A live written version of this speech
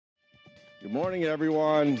Good morning,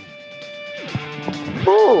 everyone.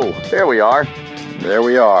 Ooh, there we are. There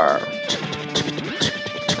we are.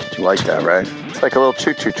 You like that, right? It's like a little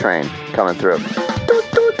choo-choo train coming through. Toot,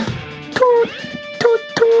 toot, toot, toot,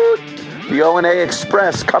 toot. The O&A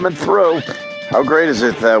Express coming through. How great is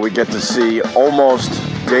it that we get to see almost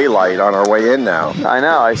daylight on our way in now? I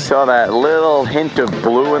know. I saw that little hint of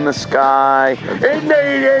blue in the sky.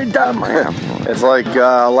 It's like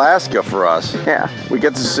Alaska for us. Yeah. We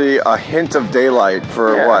get to see a hint of daylight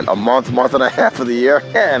for, a month and a half of the year?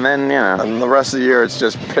 Yeah, and then, And the rest of the year, it's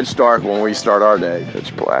just pitch dark when we start our day.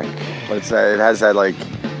 pitch black. But it has that,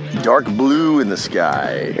 dark blue in the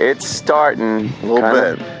sky. It's starting. A little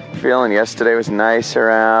bit. Feeling yesterday was nicer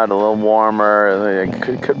out, a little warmer.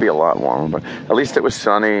 It could be a lot warmer, but at least it was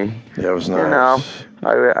sunny. Yeah, it was nice.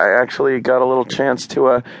 I actually got a little chance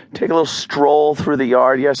to take a little stroll through the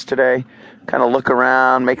yard yesterday, kind of look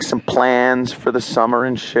around, make some plans for the summer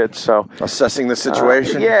and shit. So Assessing the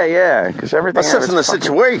situation? Yeah, because everything. Assessing the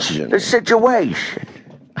situation. The situation.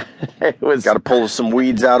 It was. Got to pull some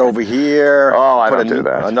weeds out over here. Oh, I don't do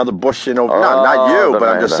that. Another bush in over. Not you, but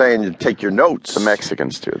I'm just saying you take your notes. The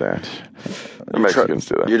Mexicans do that. The Mexicans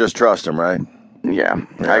do that. You just trust them, right? Yeah.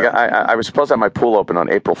 I was supposed to have my pool open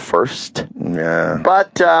on April 1st. Yeah.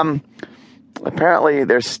 But apparently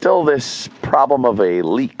there's still this problem of a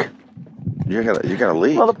leak. You got a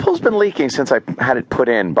leak. Well, the pool's been leaking since I had it put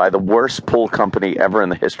in by the worst pool company ever in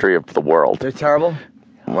the history of the world. They're terrible?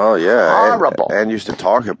 Well, yeah. Horrible. And used to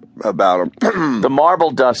talk about them. The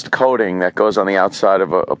marble dust coating that goes on the outside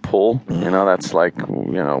of a pool, that's like,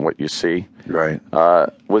 what you see. Right.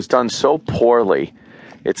 Was done so poorly.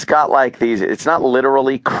 It's got like these, it's not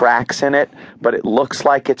literally cracks in it, but it looks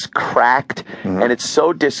like it's cracked, and it's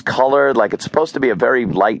so discolored, like it's supposed to be a very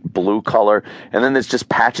light blue color, and then there's just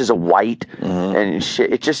patches of white, and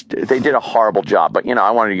shit. They did a horrible job, but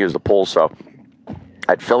I wanted to use the pool, so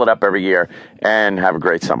I'd fill it up every year and have a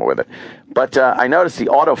great summer with it. But I noticed the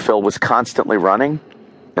autofill was constantly running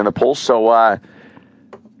in the pool, so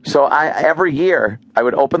every year I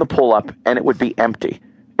would open the pool up and it would be empty.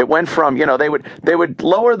 It went from, they would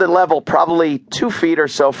lower the level probably 2 feet or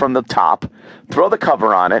so from the top, throw the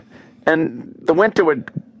cover on it, and the winter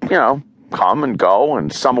would, come and go,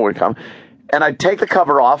 and summer would come, and I'd take the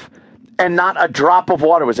cover off, and not a drop of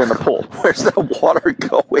water was in the pool. Where's the water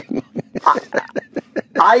going?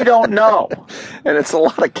 I don't know. And it's a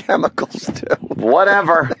lot of chemicals, too.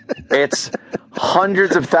 Whatever. It's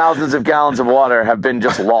hundreds of thousands of gallons of water have been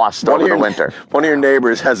just lost over the winter. One of your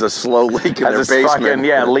neighbors has a slow leak in their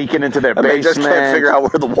basement. Leaking into their and basement. They just can't figure out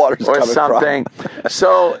where the water's coming something. from.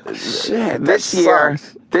 So Shit, this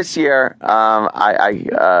year,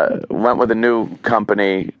 I went with a new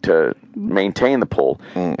company to maintain the pool,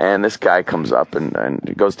 and this guy comes up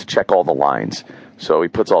and goes to check all the lines. So he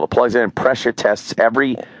puts all the plugs in, pressure tests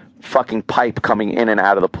every fucking pipe coming in and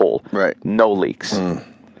out of the pool. Right. No leaks.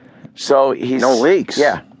 So he's... No leaks?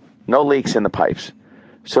 Yeah. No leaks in the pipes.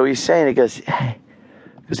 So he's saying, he goes,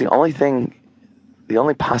 because the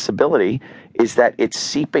only possibility is that it's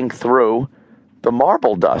seeping through the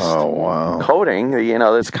marble dust coating.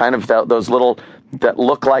 There's kind of those little, that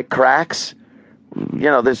look like cracks.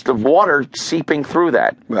 There's the water seeping through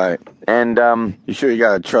that. Right. And you sure you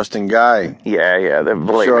got a trusting guy? Yeah.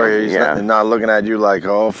 Sure, he's not looking at you like,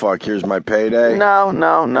 oh fuck, here's my payday. No.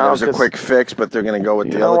 It was a quick fix, but they're gonna go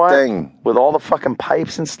with the other thing. With all the fucking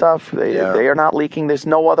pipes and stuff, they are not leaking. There's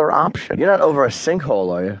no other option. You're not over a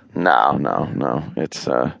sinkhole, are you? No. It's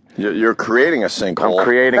You're creating a sinkhole. I'm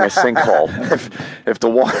creating a sinkhole. if the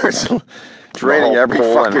water's draining every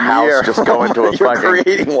fucking house year, just go into a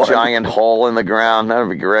fucking giant hole in the ground. That would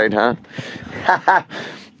be great, huh?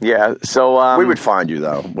 Yeah. So we would find you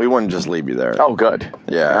though. We wouldn't just leave you there. Oh, good.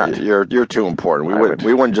 Yeah, you're too important.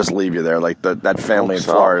 We wouldn't just leave you there like that family in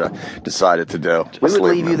Florida decided to do. We would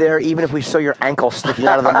leave you there even if we saw your ankle sticking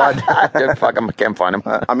out of the mud. Fuck him. Can't find him.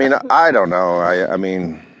 I mean, I don't know. I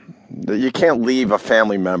mean, you can't leave a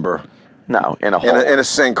family member. No, in a hole. In a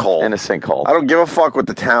sinkhole. In a sinkhole. I don't give a fuck what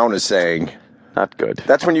the town is saying. Not good.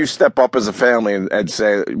 That's when you step up as a family and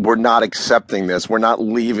say, we're not accepting this. We're not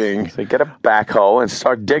leaving. So get a backhoe and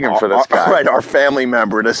start digging for this guy. Right, our family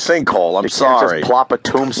member in a sinkhole. I'm sorry. You can't just plop a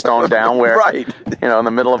tombstone down where, right. In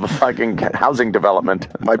the middle of a fucking housing development.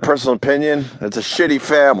 My personal opinion, it's a shitty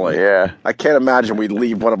family. Yeah. I can't imagine we'd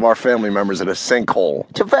leave one of our family members in a sinkhole.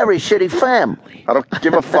 It's a very shitty family. I don't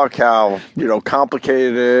give a fuck how,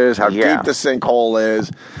 complicated it is, how deep the sinkhole is.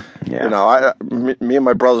 Yeah. Me and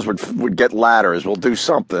my brothers would get ladders. We'll do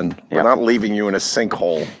something. We're not leaving you in a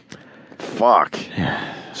sinkhole. Fuck.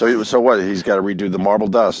 Yeah. So what? He's got to redo the marble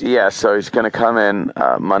dust. Yeah, so he's going to come in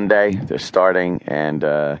Monday. They're starting, and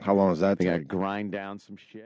how long is that? They got to grind down some shit.